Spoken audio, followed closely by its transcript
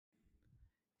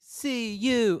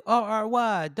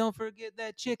Curry. Don't forget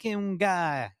that chicken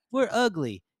guy. We're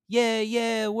ugly.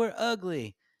 Yeah, we're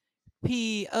ugly.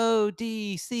 Podcast.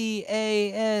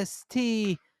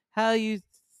 How you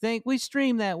think we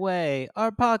stream that way?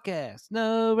 Our podcast.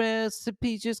 No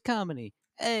recipes, just comedy.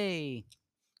 Hey.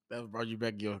 That brought you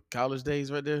back your college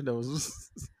days right there. That was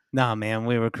Nah, man,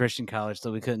 we were Christian college,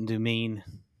 so we couldn't do mean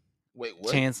wait,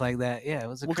 what? chants like that. Yeah, it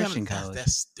was a What Christian kind of college.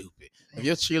 that's stupid. If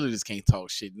your cheerleaders can't talk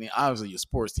shit, then obviously your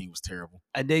sports team was terrible.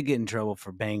 I did get in trouble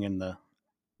for banging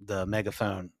the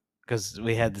megaphone because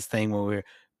we had this thing where we were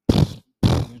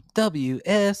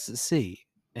WSC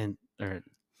and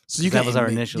So that was our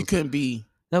initials. You couldn't be.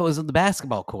 That was the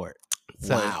basketball court.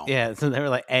 So, wow. Yeah. So they were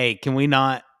like, "Hey, can we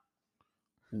not?"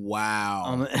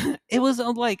 Wow. It was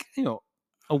like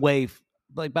away,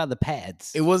 like by the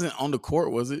pads. It wasn't on the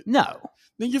court, was it? No.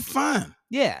 Then you're fine.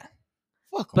 Yeah.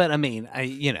 Fuck 'em. But I mean,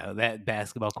 that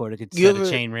basketball court, it could set a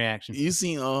chain reaction. You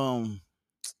seen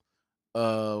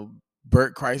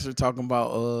Bert Kreischer talking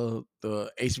about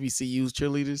the HBCU's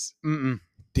cheerleaders? Mm-mm.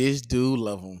 This dude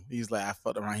love them. He's like, I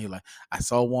fucked around here. Like, I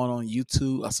saw one on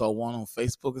YouTube. I saw one on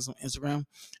Facebook or some Instagram.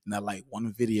 And I like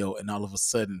one video, and all of a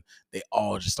sudden, they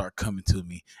all just start coming to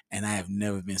me. And I have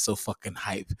never been so fucking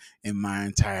hyped in my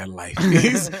entire life.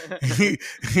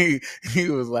 He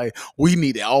was like, we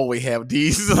need to always have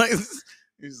these. Like,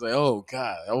 he's like, oh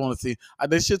God, I want to see.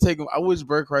 They should take him. I wish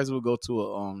Bert Kreischer would go to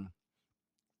a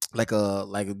like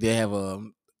they have a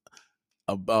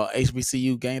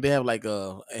HBCU game. They have like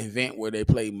a event where they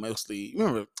play mostly.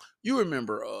 You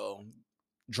remember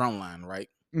Drumline, right?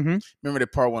 Mm-hmm. Remember the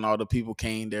part when all the people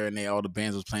came there and all the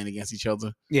bands was playing against each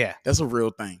other? Yeah, that's a real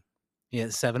thing. Yeah,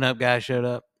 the 7-Up guy showed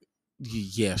up.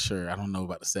 Yeah, sure. I don't know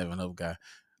about the 7-Up guy.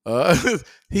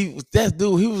 He was that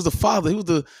dude. He was the father. He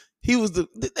was the.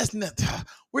 That's not.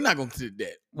 We're not going to do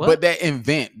that. What? But that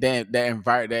event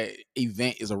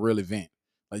is a real event.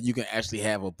 Like you can actually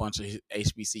have a bunch of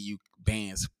HBCU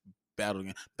bands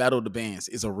battle the bands.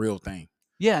 Is a real thing.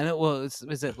 Yeah, and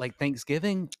is it like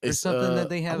Thanksgiving or something that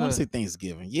they have? I want to say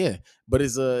Thanksgiving, yeah, but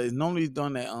it's normally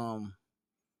done at I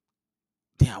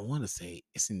want to say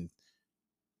it's in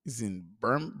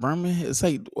Birmingham. It's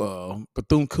like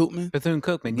Bethune-Cookman.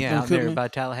 Bethune-Cookman, yeah, out there by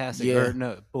Tallahassee,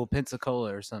 or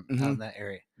Pensacola or something out in that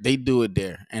area. They do it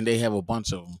there, and they have a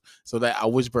bunch of them. So that I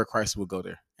wish Bert Kreischer would go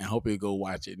there, and hope he'd go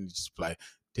watch it and just like.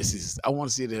 I want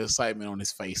to see the excitement on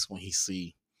his face when he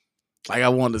see. Like I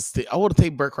want to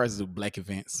take Bert Kreischer to black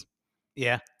events.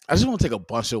 Yeah, I just want to take a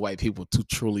bunch of white people to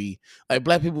truly like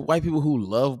white people who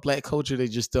love black culture. They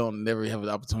just never have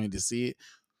the opportunity to see it,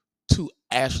 to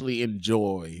actually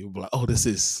enjoy. You'll be like, oh, this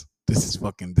is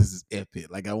epic.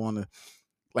 Like I want to.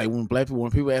 Like when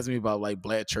people ask me about like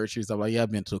black churches, I'm like, yeah,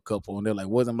 I've been to a couple, and they're like,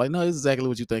 what? I'm like, no, this is exactly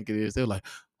what you think it is. They're like,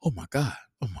 oh my god.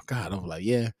 I'm like,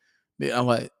 yeah. I'm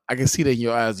like, I can see that in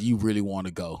your eyes. You really want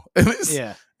to go.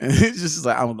 Yeah. And it's just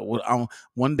like,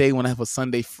 one day when I have a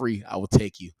Sunday free, I will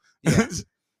take you. Yeah.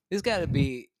 It's got to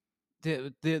be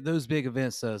those big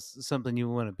events. Something you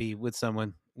want to be with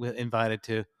someone invited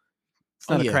to. It's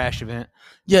not a crash event.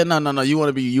 Yeah, no. You want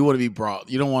to be brought.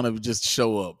 You don't want to just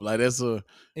show up. Like that's You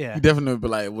definitely be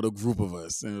like with a group of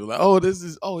us, and like,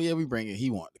 we bring it.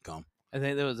 He wanted to come. I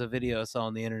think there was a video I saw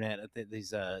on the internet. I think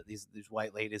these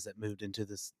white ladies that moved into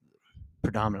this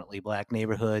predominantly black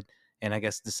neighborhood, and I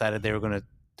guess decided they were going to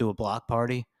do a block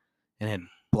party, and had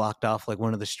blocked off like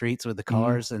one of the streets with the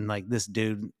cars, and like this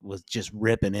dude was just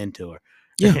ripping into her.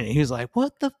 Yeah, and he was like,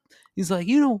 "What the?" He's like,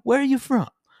 where are you from?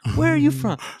 Where are you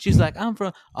from? She's like, I'm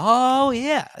from. Oh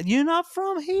yeah, you're not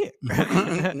from here.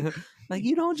 Like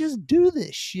you don't just do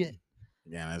this shit.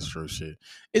 Yeah, that's true shit.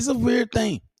 It's a weird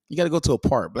thing. You got to go to a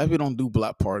park. Black people don't do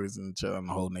block parties in the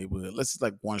whole neighborhood. Unless it's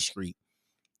like one street.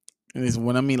 And it's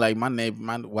when I mean like my neighbor,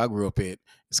 where I grew up at,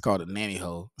 it's called a nanny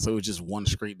hole. So it was just one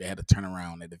street that had to turn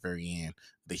around at the very end,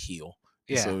 the hill.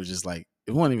 Yeah. So it was just like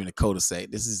it wasn't even a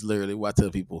cul-de-sac. This is literally what I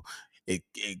tell people. It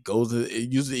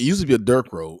used to be a dirt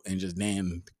road and just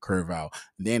then curve out.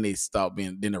 And then they stopped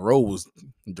being. Then the road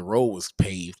was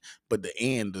paved, but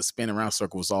the spin around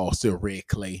circle was all still red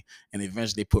clay. And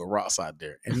eventually they put rocks out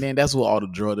there. And then that's where all the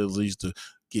drug dealers used to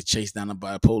get chased down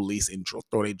by the police and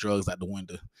throw their drugs out the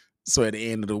window. So at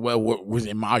the end of the what was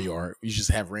in my yard, you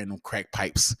just have random crack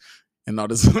pipes and all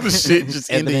this other shit just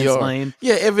in the yard. Lane.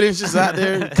 Yeah, evidence just out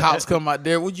there. Cops come out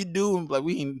there. What you doing? Like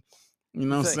we ain't. You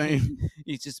know what I'm saying?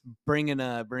 You just bringing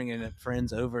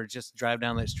friends over, just drive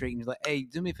down that street, and you're like, "Hey,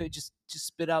 do me a favor, just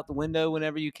spit out the window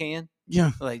whenever you can."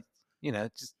 Yeah, like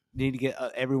just need to get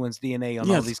everyone's DNA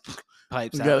on all these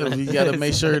pipes. You got to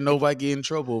make sure nobody get in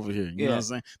trouble over here. You know what I'm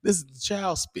saying? This is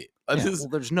child spit. Well,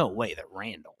 there's no way that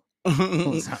Randall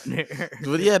was out there.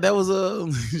 But yeah, that was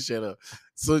shut up.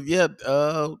 So yeah,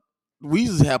 we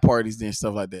used to have parties and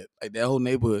stuff like that whole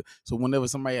neighborhood. So whenever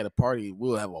somebody had a party,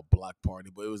 we'll have a block party,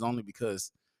 but it was only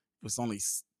because it was only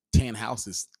 10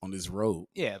 houses on this road.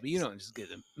 Yeah, but you don't just get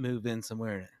to move in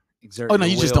somewhere and exert Oh no,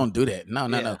 your you just will. don't do that. No,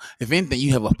 no, no. Yeah, If anything,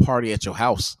 you have a party at your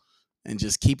house and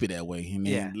just keep it that way, and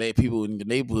yeah. then let people in the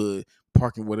neighborhood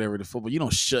parking whatever the football. You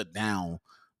don't shut down.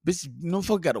 Bitch, no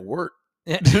fuck got to work.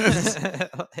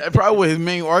 That probably what his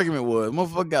main argument was.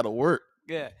 Motherfucker got to work.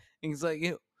 Yeah, and he's like,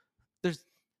 there's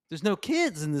there's no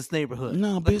kids in this neighborhood.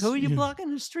 No, Like, who bitch. are you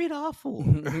blocking the street off for?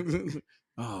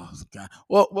 Oh God.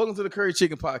 Well, welcome to the Curry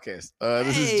Chicken Podcast.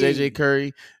 This is JJ Hey,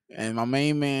 Curry and my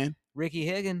main man. Ricky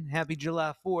Hagan, happy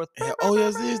July 4th. Oh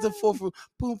yes, it is the fourth.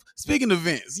 Boom. Speaking of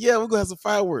events, yeah, we're gonna have some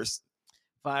fireworks.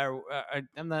 Fire.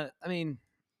 I'm not. I mean,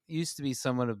 used to be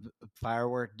somewhat of a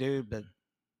firework dude, but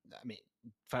I mean,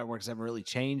 fireworks haven't really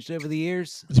changed over the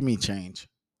years. What do you mean change?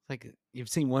 Like you've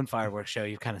seen one fireworks show,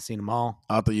 you've kind of seen them all.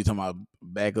 I thought you talking about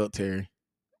back up Terry.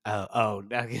 Oh,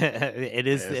 it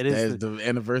is. That's, It is that's the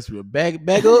anniversary of back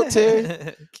up Terry.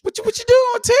 What you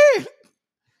doing, Terry?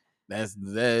 That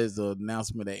is the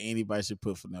announcement that anybody should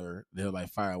put for they're like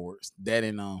fireworks. That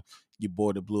and your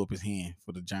boy that blew up his hand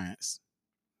for the Giants.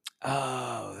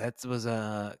 Oh, that was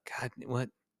God. What?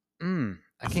 I forget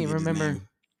can't his remember. name.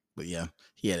 But yeah,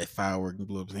 he had that firework and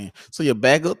blew up his hand. So your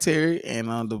back up Terry and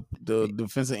the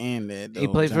defensive end that He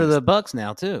played for the Bucks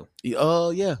now too.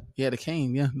 Yeah, he had a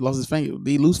cane. Yeah, lost his finger. Did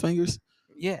he lose fingers?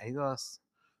 Yeah, he lost.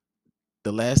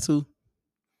 The last two,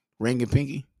 ring and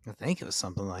pinky. I think it was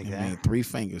something like He that. made 3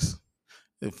 fingers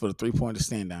for the 3-pointer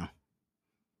stand down.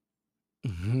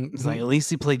 It's like at least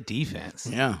he played defense.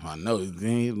 Yeah, I know.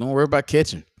 Don't worry about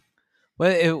catching.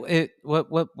 Well,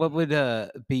 what would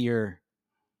be your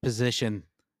position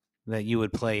that you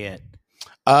would play at?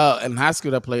 In high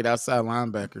school, I played outside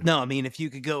linebacker. No, I mean if you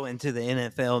could go into the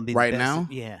NFL and be Right the best, now?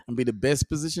 yeah, And be the best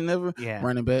position ever. yeah,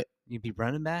 Running back. you'd be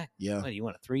running back. Yeah. What, you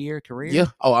want a 3-year career? Yeah.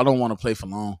 Oh, I don't want to play for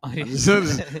long. I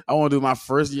want to do my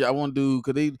first year. I want to do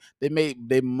because they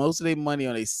made most of their money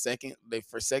on their second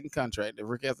contract. They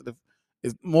work after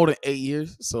it's more than 8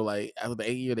 years. So like after the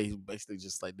 8 year, they basically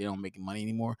just like they don't make money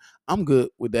anymore. I'm good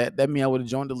with that. That means I would have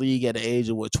joined the league at the age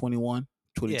of 21,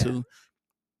 22. Yeah.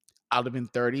 I'd have been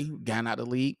 30, gotten out of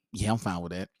the league. Yeah, I'm fine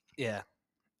with that. Yeah,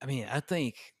 I mean I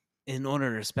think in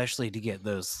order, especially to get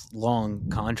those long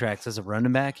contracts as a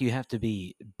running back, you have to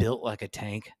be built like a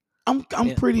tank. I'm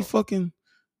Yeah. pretty fucking.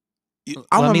 Well,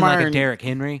 I'm I mean, like a admiring Derrick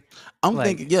Henry. I'm like-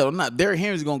 thinking, yeah, not Derrick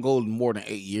Henry's gonna go more than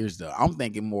 8 years though. I'm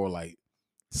thinking more like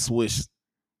swish,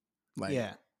 like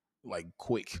Yeah, like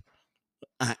quick.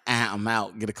 I'm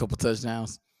out, get a couple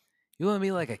touchdowns. you want to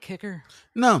be like a kicker,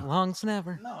 No, long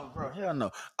snapper. no, bro, hell no.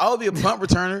 I'll be a punt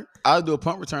returner. I'll do a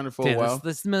punt returner for Dude, a while.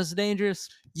 that's the most dangerous.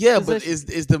 Yeah, but position.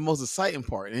 it's the most exciting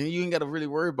part, and you ain't got to really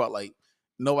worry about like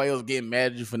nobody else getting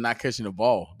mad at you for not catching the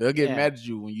ball. They'll get Yeah. mad at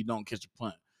you when you don't catch a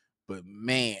punt. But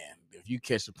man, if you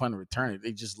catch the punt and return it,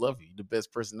 they just love you. You're the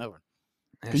best person ever.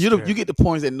 That's You true. get the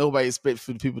points that nobody expects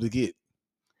for the people to get.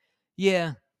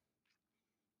 Yeah.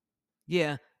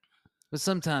 Yeah. But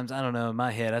sometimes, I don't know, in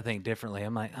my head, I think differently.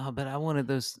 I'm like, oh, but I wanted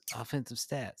those offensive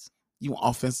stats. You want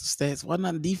offensive stats? Why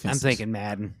not defense? I'm thinking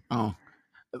Madden. Oh,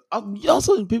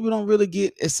 also people don't really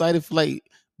get excited for like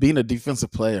being a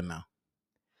defensive player now.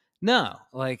 No,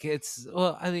 like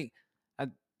well, I think,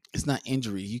 It's not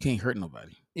injury. You can't hurt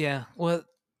nobody. yeah, well,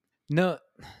 no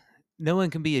one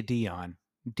can be a Dion.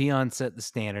 Dion set the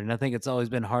standard, and I think it's always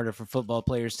been harder for football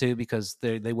players too because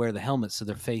they wear the helmet, so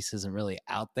their face isn't really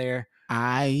out there.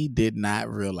 I did not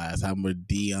realize how much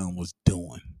Dion was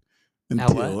doing How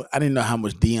until what? I didn't know how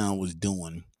much Dion was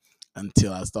doing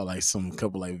until I saw like some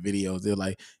couple like videos. They're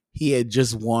like he had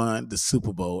just won the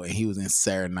Super Bowl and he was in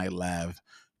Saturday Night Live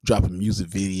dropping music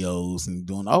videos and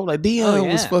doing all like Dion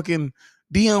was yeah. fucking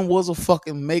Dion was a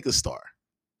fucking megastar.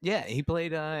 Yeah, he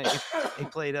played he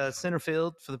played center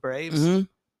field for the Braves. Mm-hmm.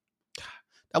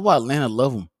 That's why Atlanta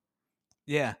love him.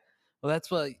 Yeah. Well,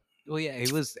 that's what. Well, yeah,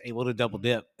 he was able to double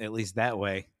dip at least that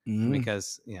way Mhm.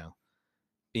 because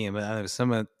being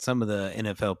some of the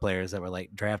NFL players that were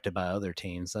like drafted by other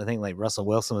teams. I think like Russell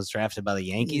Wilson was drafted by the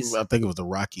Yankees. I think it was the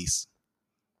Rockies.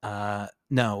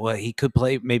 No, well, he could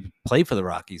maybe play for the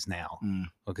Rockies now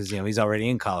because he's already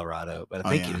in Colorado. But I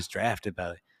think he was drafted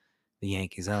by the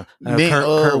Yankees. I know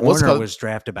Kurt Warner was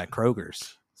drafted by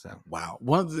Kroger's. So wow,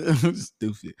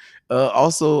 stupid.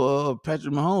 Also,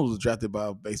 Patrick Mahomes was drafted by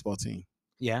a baseball team.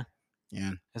 Yeah.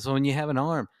 Yeah. And so when you have an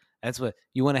arm, that's what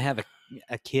you want to have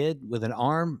a kid with an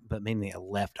arm, but mainly a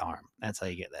left arm. That's how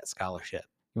you get that scholarship.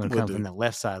 You want to come from the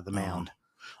left side of the mound.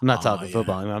 I'm not talking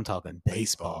football. I mean, I'm talking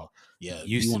baseball. Yeah, it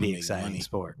used to be exciting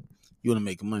sport. You want to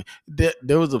make money.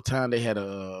 There was a time they had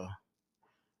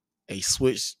a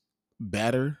switch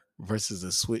batter versus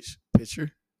a switch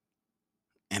pitcher,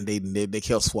 and they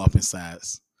kept swapping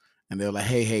sides. And they were like,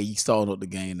 "Hey, you stalled up the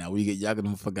game. Now y'all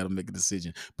gonna got to make a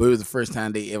decision." But it was the first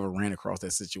time they ever ran across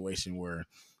that situation where,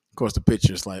 of course, the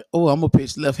pitcher's like, "Oh, I'm gonna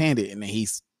pitch left-handed," and then he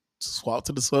swapped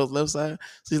to the left side.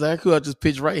 So he's like, "Cool, I just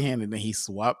pitch right-handed." And then he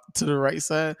swapped to the right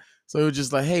side. So it was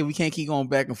just like, "Hey, we can't keep going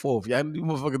back and forth. Y'all you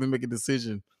motherfuckers to make a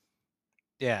decision."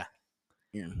 Yeah.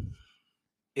 Yeah,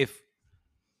 If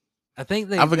I think I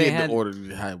they forget the had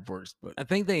order how it works, but I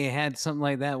think they had something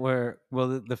like that where,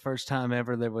 well, the first time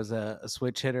ever there was a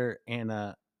switch hitter and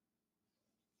a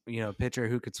pitcher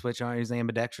who could switch arms, he was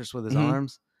ambidextrous with his mm-hmm.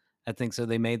 arms. I think so.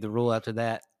 They made the rule after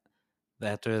that,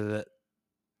 after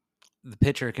the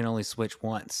pitcher can only switch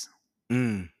once.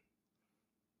 But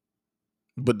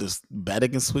the batter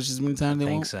can switch as many I times they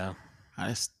think want. so. Oh,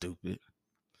 that's stupid.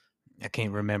 I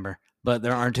can't remember, but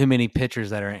there aren't too many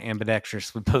pitchers that are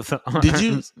ambidextrous with both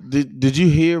arms. Did you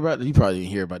hear about? You probably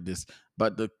didn't hear about this,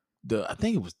 but the I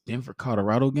think it was Denver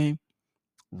Colorado game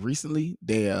recently.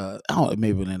 They I don't know,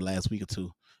 maybe in the last week or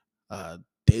two.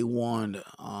 They won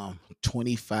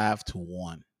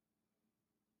 25-1.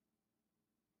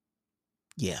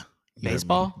 Yeah, you heard me.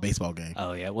 Baseball? Baseball game.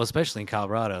 Oh yeah, well, especially in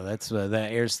Colorado, that's the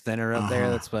air's thinner up there.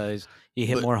 That's why you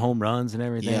hit But- more home runs and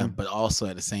everything. Yeah, but also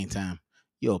at the same time,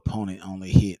 your opponent only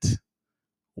hit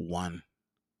one.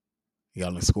 You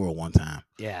only score one time.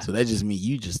 Yeah. So that just means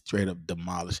you just straight up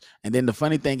demolished. And then the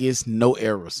funny thing is, no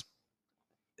errors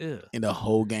Ew. in the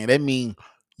whole game. That means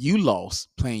you lost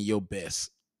playing your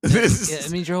best. Yeah,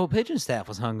 it means your whole pitching staff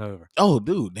was hungover. Oh,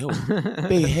 dude,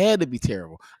 they had to be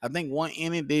terrible. I think one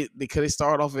inning they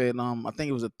started off at I think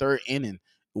it was the third inning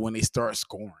when they start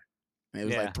scoring. And it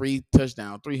was like 3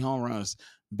 touchdowns, 3 home runs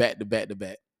back to back to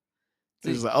back. It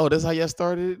was like, oh, that's how y'all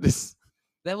started this.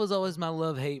 That was always my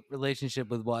love-hate relationship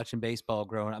with watching baseball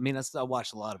growing up. I mean, I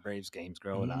watched a lot of Braves games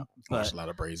growing up. I watched a lot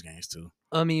of Braves games too.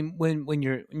 I mean, when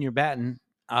you're batting,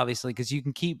 obviously, because you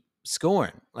can keep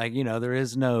scoring. Like, there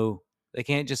is no. They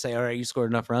can't just say, "All right, you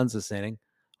scored enough runs this inning,"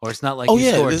 or it's not like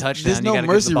scored a touchdown. There's no you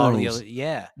mercy rules.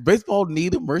 Yeah, baseball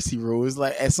need a mercy rule. It's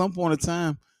like at some point in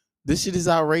time, this shit is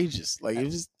outrageous. Like it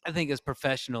just. I think as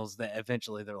professionals, that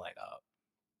eventually they're like, "Oh,"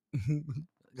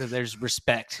 because there's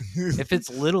respect. If it's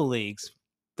little leagues,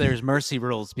 there's mercy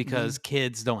rules because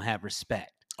kids don't have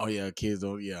respect. Oh yeah, kids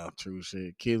don't. Yeah, true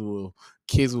shit. Kids will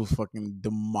fucking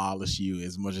demolish you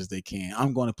as much as they can.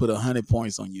 I'm going to put 100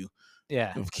 points on you.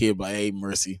 Yeah, if kid by hey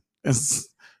mercy.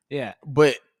 Yeah,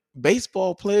 but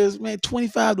baseball players, man,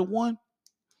 25-1.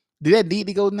 Did that need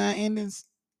to go 9 innings?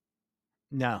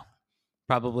 No,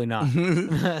 probably not. I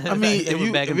mean, if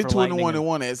it's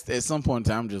 21-1 at some point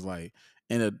in time, I'm just like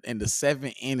in the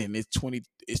 7th inning,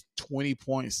 it's 20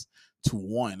 points to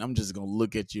 1. I'm just gonna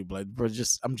look at you, like, bro,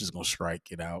 I'm just gonna strike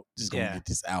it out. Just gonna get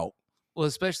this out. Well,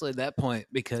 especially at that point,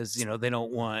 because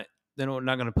they're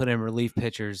not going to put in relief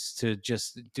pitchers to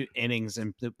just do innings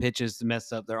and pitches to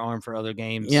mess up their arm for other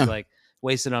games. Yeah. Like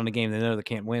waste it on a game they know they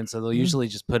can't win. So they'll usually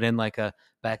just put in like a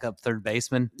backup third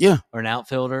baseman. Yeah. Or an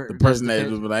outfielder. The person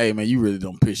that was like, hey man, you really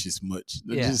don't pitch this much.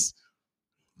 Just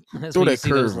throw that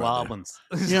curve. Lob ones.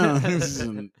 Yeah.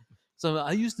 So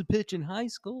I used to pitch in high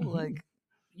school. Like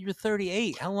you're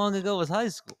 38. How long ago was high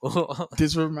school?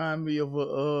 This remind me of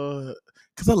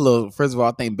because first of all,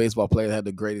 I think baseball players have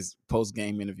the greatest post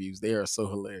game interviews. They are so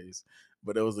hilarious.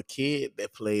 But there was a kid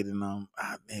that played in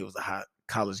it was a hot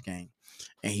college game,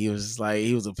 and he was like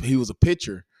he was a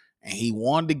pitcher, and he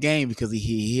won the game because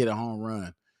he hit a home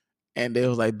run. And they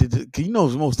was like,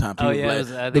 most time people I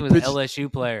think it was an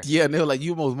LSU player. Yeah, and they were like,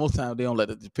 most time they don't let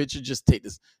the pitcher just take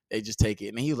this. They just take it.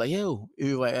 And he was like, yo, he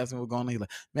was like asking what's going on. He was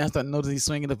like, man, I started noticing he's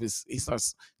swinging up he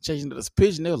starts changing this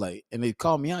pitch. And they were like, and they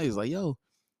called me out. He was like, yo,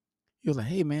 he was like,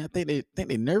 hey man, I think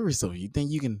they nervous of you. You think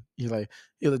you can? He's like,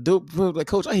 like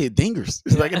coach, I hit dingers.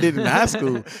 It's like I did in high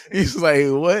school. He's like,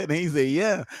 what? And he said,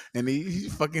 yeah. And he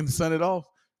fucking sent it off.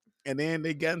 And then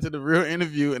they got into the real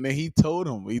interview, and then he told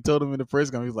him in the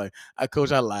press conference, he was like,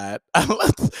 Coach, I lied.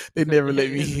 They never let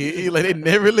me hit. He like, they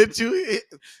never let you hit.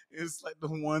 It's like the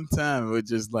one time it was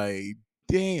just like,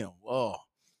 damn, oh.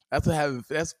 That's what happened.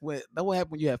 That's what happened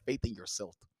when you have faith in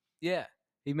yourself. Yeah.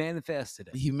 He manifested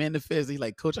it. He's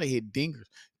like, Coach, I hit dingers.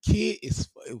 Kid is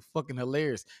fucking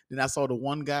hilarious. Then I saw the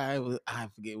one guy, I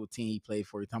forget what team he played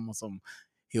for. He talking about something.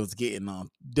 He was getting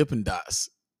Dippin'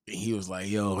 Dots. And he was like,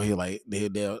 yo, I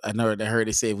heard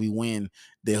they said if we win,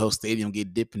 the whole stadium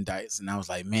get Dippin' Dots. And I was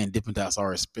like, man, Dippin' Dots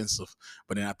are expensive.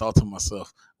 But then I thought to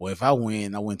myself, well, if I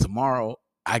win tomorrow,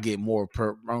 I get more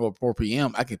per 4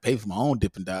 p.m. I can pay for my own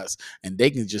Dippin' Dots, and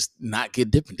they can just not get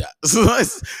Dippin' Dots.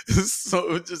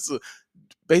 So it's just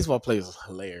baseball players are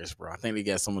hilarious, bro. I think they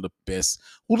got some of the best.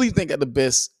 Who do you think got the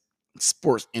best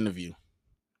sports interview?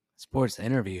 Sports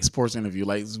interview. Sports interview,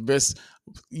 like best.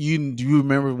 You do you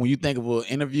remember when you think of an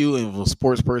interview and of a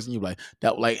sports person, you like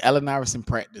that, like Allen Iverson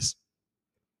practice.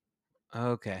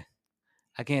 Okay.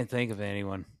 I can't think of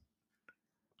anyone.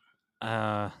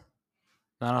 Not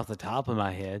off the top of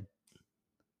my head.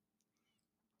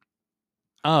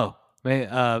 Oh,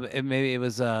 maybe it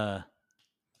was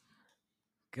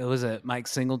Mike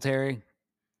Singletary,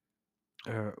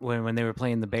 or when they were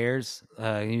playing the Bears.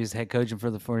 He was head coaching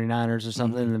for the 49ers or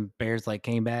something, and the Bears like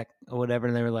came back or whatever,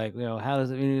 and they were like, how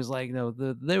does it? And he was like, no,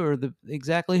 they were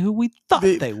exactly who we thought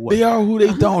they were. They are who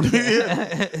they don't.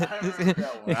 Yeah. I remember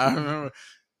that one. I remember.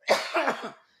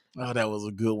 Oh, that was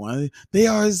a good one. They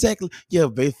are exactly. Yeah,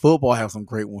 football have some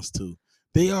great ones too.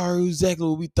 They are exactly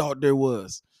what we thought there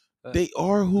was. They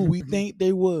are who we think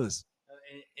they was.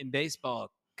 In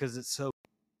baseball, because it's so.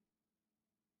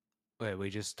 Wait, we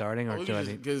just starting or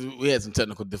because we had some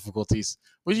technical difficulties.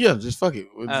 But yeah, just fuck it.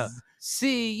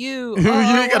 See you. You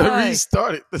ain't gotta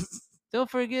restart it. Don't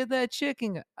forget that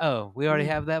chicken. Oh, we already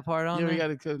have that part on. Yeah, there? we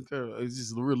gotta cut. It's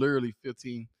just literally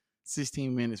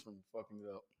 16 minutes from fucking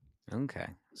it up. Okay,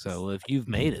 so if you've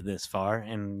made it this far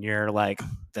and you're like,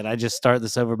 did I just start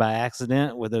this over by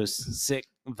accident with those sick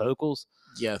vocals?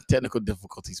 Yeah, technical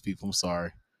difficulties, people. I'm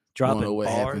sorry. Dropping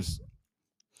bars.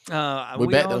 We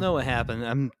all know what happened.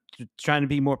 I'm trying to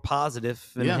be more positive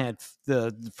and had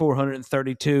the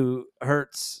 432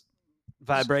 hertz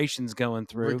vibrations going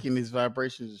through. Breaking these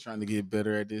vibrations is trying to get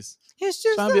better at this. It's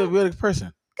just trying to be a better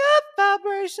person. Good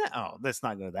vibration. Oh, let's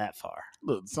not go that far.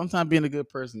 Look, sometimes being a good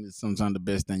person is sometimes the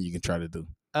best thing you can try to do.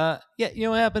 Yeah, you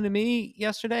know what happened to me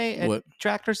yesterday at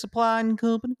Tractor Supply and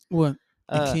Company? What?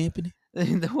 Company?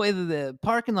 The way that the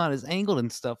parking lot is angled and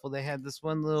stuff. Well, they had this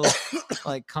one little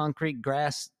like concrete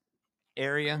grass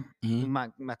area. Mm-hmm.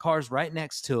 My car's right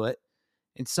next to it,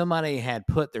 and somebody had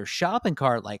put their shopping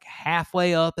cart like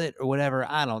halfway up it or whatever.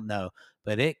 I don't know,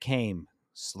 but it came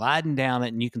sliding down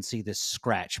it, and you can see this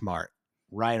scratch mark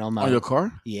right on your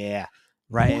car. Yeah,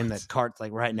 right in the cart,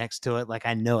 like right next to it. Like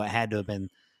I know it had to have been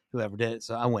whoever did it.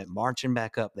 So I went marching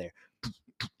back up there.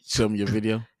 Show me your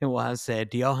video. And I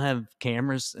said, do y'all have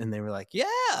cameras? And they were like, yeah.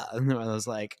 And I was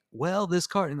like, well, this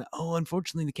car. And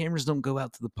unfortunately, the cameras don't go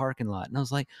out to the parking lot. And I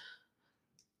was like,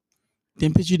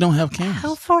 then, but you don't have cameras.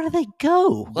 How far do they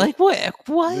go? Like what?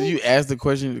 Did you ask the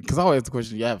question? Because I always ask the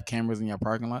question, you have cameras in your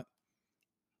parking lot?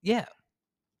 Yeah.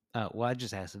 Well, I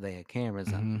just asked if they had cameras.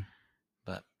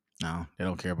 But no, they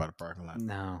don't care about the parking lot.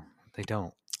 No, they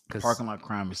don't. Because parking lot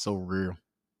crime is so real.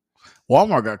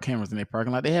 Walmart got cameras in their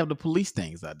parking lot. They have the police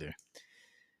things out there.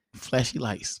 Flashy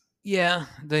lights. Yeah,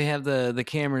 they have the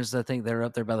cameras. I think they're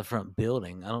up there by the front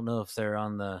building. I don't know if they're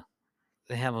on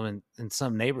they have them in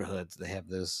some neighborhoods. They have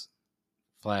those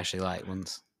flashy light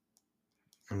ones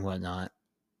and whatnot.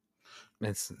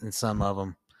 It's in some of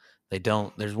them. They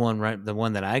don't. There's one the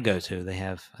one that I go to.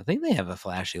 I think they have a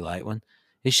flashy light one.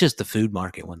 It's just the food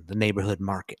market one, the neighborhood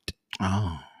market.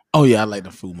 Oh yeah, I like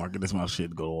the food market. That's my shit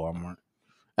to go to Walmart.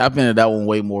 I've been to that one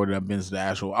way more than I've been to the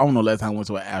actual. I don't know last time I went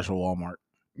to an actual Walmart.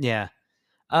 Yeah.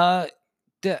 That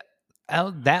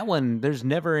one, there's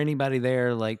never anybody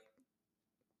there like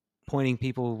pointing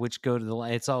people which go to the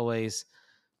line. It's always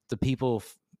the people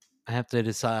have to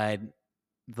decide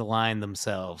the line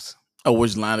themselves. Oh,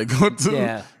 which line to go to?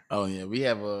 Yeah. Oh yeah, we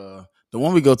have the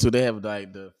one we go to. They have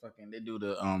like they do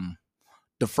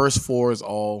the first 4 is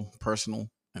all personal,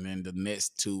 and then the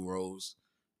next 2 rows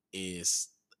is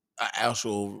an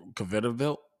actual conveyor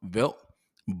belt,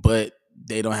 but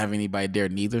they don't have anybody there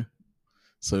neither.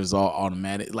 So it's all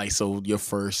automatic. Like, so your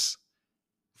first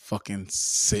fucking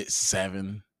 6,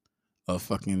 7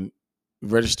 fucking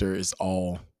register is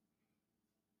all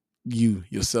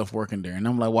yourself working there. And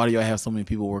I'm like, why do y'all have so many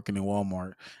people working in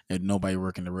Walmart and nobody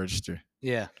working the register?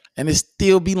 Yeah. And it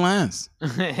still be lines.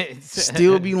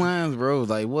 Still be lines, bro.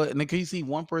 Like, what? And then can you see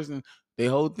one person, their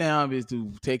whole thing is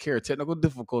to take care of technical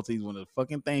difficulties when the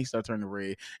fucking thing start turning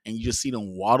red, and you just see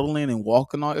them waddling and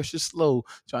walking all extra slow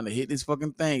trying to hit this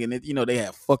fucking thing. And it, they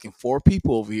have fucking 4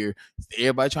 people over here.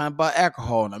 Everybody trying to buy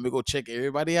alcohol, and I'm gonna go check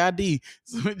everybody ID.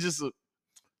 So it just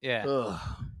yeah. Ugh.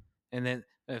 And then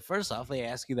first off, they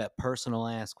ask you that personal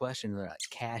ass question. They're like,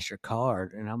 cash or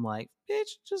card? And I'm like, bitch,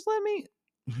 just let me.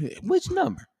 Which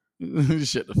number?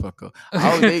 Shut the fuck up.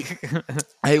 I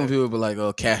hate when people be like,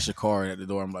 "Oh, cash or card" at the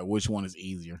door. I'm like, which one is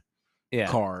easier? Yeah,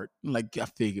 card. I'm like, I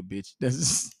figured, bitch.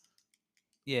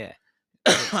 Yeah.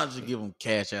 I'll just give them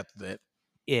cash after that.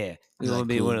 Yeah, it'll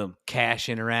be one of them cash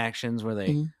interactions where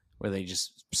they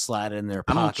just slide it in their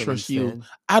pocket. I don't trust you.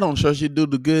 I don't trust you to do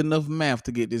the good enough math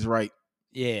to get this right.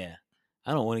 Yeah,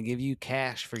 I don't want to give you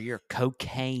cash for your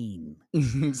cocaine.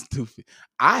 Stupid.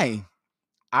 I'm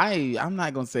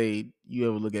not gonna say you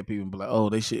ever look at people and be like, oh,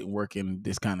 they shouldn't work in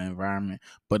this kind of environment.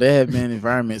 But there have been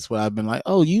environments where I've been like,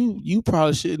 oh, you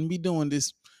probably shouldn't be doing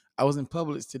this. I was in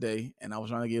Publix today and I was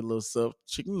trying to get a little sub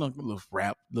chicken, a little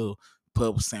wrap, little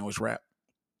pub sandwich wrap.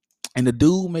 And the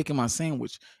dude making my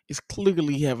sandwich is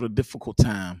clearly having a difficult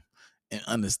time in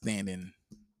understanding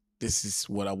this is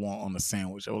what I want on the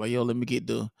sandwich. I was like, yo, let me get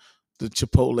the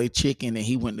Chipotle chicken. And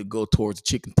he went to go towards the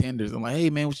chicken tenders. I'm like, hey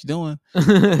man, what you doing?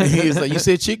 And he's like, you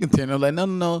said chicken tender. I'm like, no,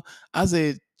 no, no. I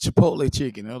said Chipotle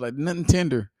chicken. I was like, nothing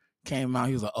tender. Came out.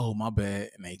 He was like, oh, my bad.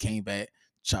 And then he came back,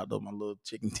 chopped up my little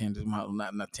chicken tenders, my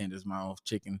not tenders, my own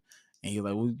chicken. And he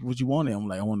was like, what you want? I'm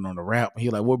like, I want it on the wrap. He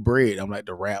was like, what bread? I'm like,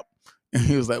 the wrap. And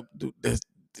he was like, dude, this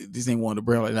ain't one of the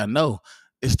bread. I'm like, I know.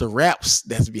 It's the wraps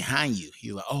that's behind you.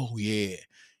 He was like, oh yeah.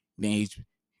 Then he's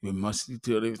with mustard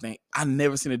to everything. I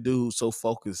never seen a dude so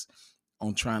focused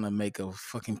on trying to make a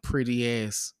fucking pretty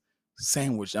ass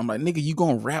sandwich. I'm like, nigga, you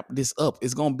gonna wrap this up.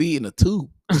 It's gonna be in a tube.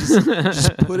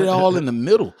 Just put it all in the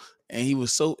middle. And he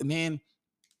was so, and then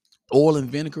oil and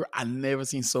vinegar. I never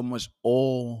seen so much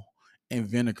oil and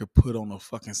vinegar put on a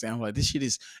fucking sandwich. I'm like, this shit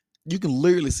is, you can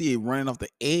literally see it running off the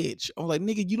edge. I'm like,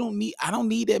 nigga, I don't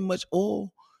need that much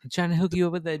oil. I'm trying to hook you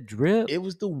up with that drip. It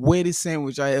was the wettest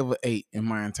sandwich I ever ate in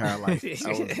my entire life.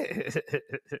 It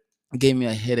gave me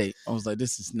a headache. I was like,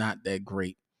 this is not that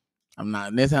great. I'm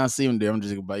not. Next time I see him there, I'm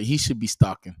just like, he should be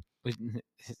stalking.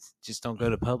 Just don't go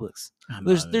to Publix.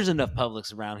 There's enough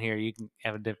Publix around here. You can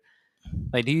have a different.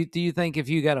 Like, do you think if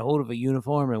you got a hold of a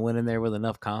uniform and went in there with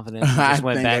enough confidence, and just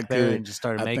went back there and just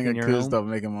started making your own? I think I could start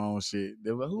making my own shit.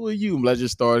 They're like, who are you? And I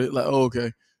just started. Like, oh,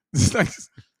 okay.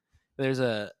 There's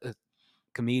a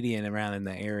comedian around in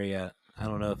the area. I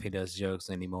don't know if he does jokes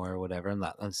anymore or whatever. I'm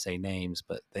not going to say names,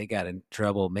 but they got in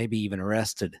trouble, maybe even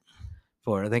arrested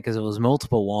for it. I think because it was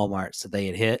multiple Walmarts that they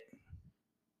had hit,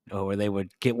 or where they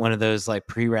would get one of those like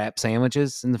pre-wrapped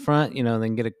sandwiches in the front,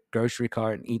 then get a grocery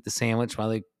cart and eat the sandwich while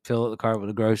they fill up the cart with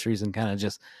the groceries, and kind of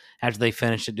just after they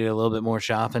finish it, do a little bit more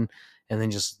shopping, and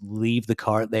then just leave the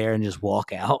cart there and just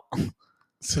walk out.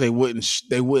 So they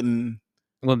wouldn't.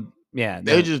 Well, yeah,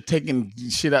 they were just taking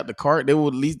shit out the cart. They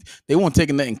would at least, they weren't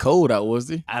taking nothing cold out, was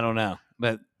they? I don't know,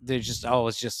 but they're just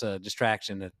always just a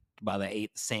distraction while they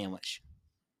ate the sandwich.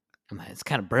 I mean, it's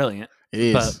kind of brilliant. It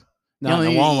is. But no,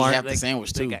 in Walmart, the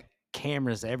sandwich too. They got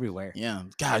cameras everywhere. Yeah,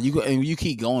 God, you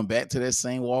keep going back to that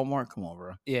same Walmart. Come on,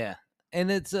 bro. Yeah, and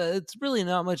it's really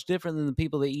not much different than the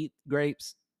people that eat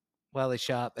grapes while they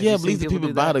shop. Yeah, but these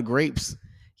people buy the grapes.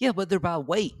 Yeah, but they're by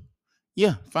weight.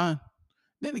 Yeah, fine.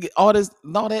 Then they get all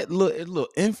that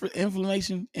look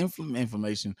inflammation.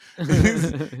 Inflammation.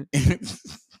 The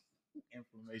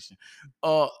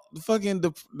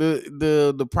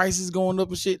price is going up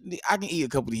and shit. I can eat a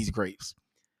couple of these grapes.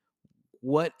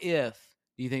 What if,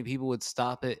 do you think people would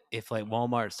stop it if like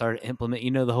Walmart started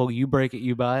implementing, the whole you break it,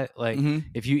 you buy it? Like,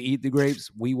 if you eat the grapes,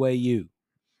 we weigh you.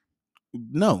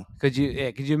 No. Could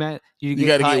you imagine? You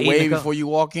got to get weighed before you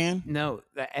walk in? No.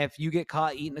 If you get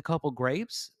caught eating a couple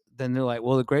grapes, then they're like,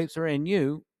 well, the grapes are in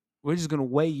you. We're just going to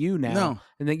weigh you now. No.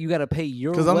 And then you got to pay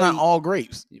your weight. Because I'm not all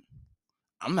grapes.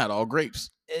 I'm not all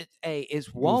grapes. It's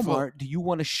Walmart. Do you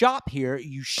want to shop here?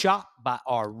 You shop by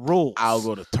our rules. I'll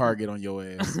go to Target on your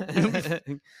ass.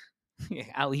 Yeah,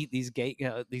 I'll eat these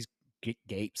gapes, these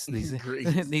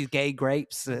these gay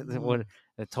grapes. What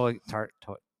the Target.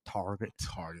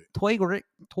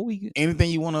 Anything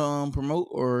you want to promote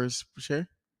or share?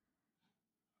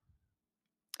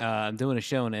 I'm doing a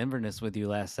show in Inverness with you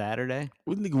last Saturday.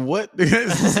 What?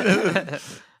 That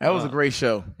was a great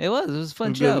show. It was a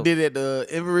fun show. We did it at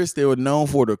Inverness. They were known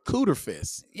for the Cooter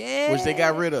Fest. Yeah. Which they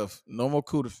got rid of. No more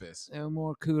Cooter Fest. No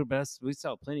more Cooter, but we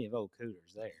saw plenty of old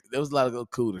Cooters there. There was a lot of old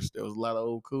Cooters.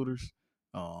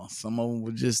 Some of them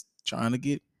were just trying to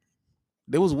get.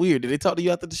 It was weird. Did they talk to you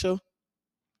after the show?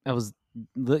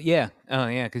 Yeah. Oh,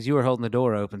 yeah, because you were holding the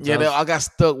door open. So I got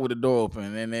stuck with the door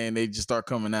open, and then they just start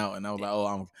coming out, and I was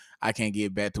like, I can't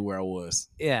get back to where I was.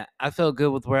 Yeah, I felt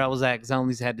good with where I was at because I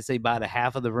only had to say bye to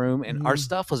half of the room, and our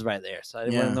stuff was right there. So I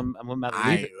didn't want to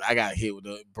leave it. I got hit with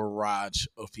a barrage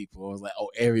of people. I was like,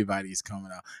 everybody's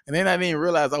coming out. And then I didn't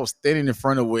realize I was standing in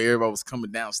front of where everybody was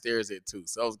coming downstairs at, too.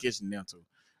 So I was getting them, too.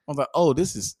 I was like,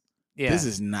 this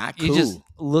is not cool. You just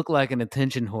look like an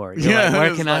attention whore. You're like,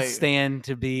 where can I stand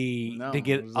to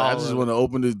get I just want to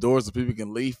open the doors so people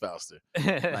can leave faster.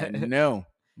 Like, no,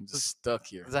 I'm just stuck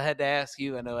here. Because I had to ask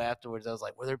you, I know afterwards, I was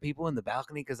like, were there people in the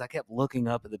balcony? Because I kept looking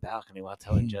up at the balcony while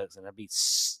telling jokes, and I'd be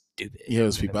stupid. Yeah, it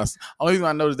was people. Only reason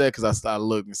I noticed that because I started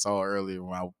looking and saw it earlier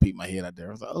when I peeped my head out there.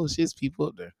 I was like, shit, it's people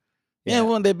up there. Yeah, it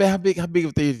wasn't that bad. How big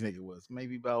of a theater you think it was?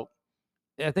 Maybe about.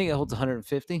 I think it holds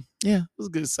 150. Yeah, it was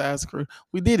a good size crew.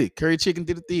 We did it. Curry Chicken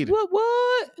did a theater.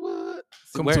 What? What?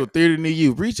 See, Come to a theater near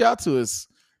you. Reach out to us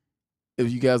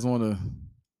if you guys want to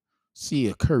see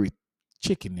a Curry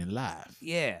Chicken in live.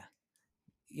 Yeah.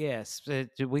 Yes,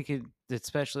 we could,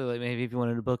 especially like maybe if you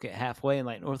wanted to book it halfway in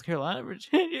like North Carolina,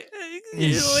 Virginia.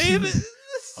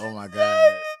 Oh my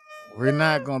God, we're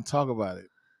not gonna talk about it.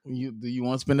 Do you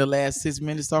want to spend the last 6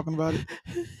 minutes talking about it?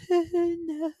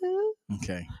 No.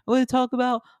 Okay. I want to talk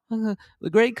about the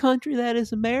great country that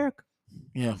is America.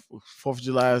 Yeah, 4th of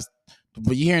July.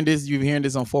 But you're hearing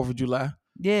this on 4th of July.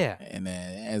 Yeah. And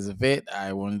as a vet,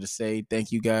 I wanted to say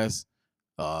thank you guys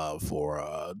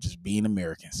for just being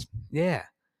Americans. Yeah.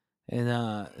 And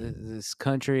this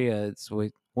country,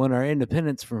 we won our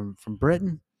independence from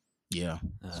Britain. Yeah.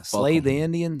 Slayed the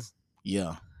Indians.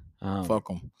 Yeah. Fuck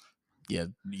them. Yeah.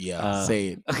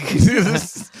 Say it.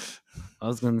 I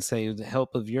was going to say, with the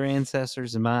help of your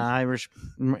ancestors and my Irish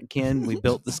kin, we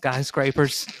built the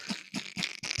skyscrapers,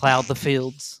 plowed the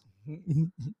fields,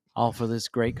 all for this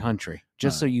great country.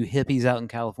 Just so you hippies out in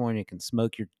California can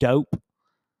smoke your dope.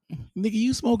 Nigga,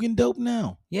 you smoking dope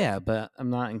now? Yeah, but I'm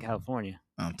not in California.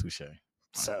 I'm touche.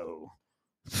 So,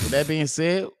 with that being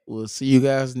said, we'll see you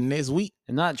guys next week.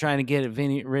 I'm not trying to get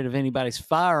rid of anybody's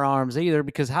firearms either,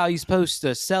 because how are you supposed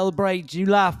to celebrate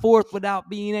July 4th without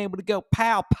being able to go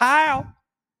pow pow?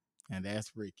 And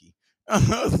that's Ricky.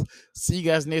 See you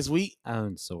guys next week. I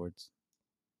own swords.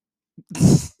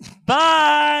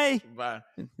 Bye. Bye.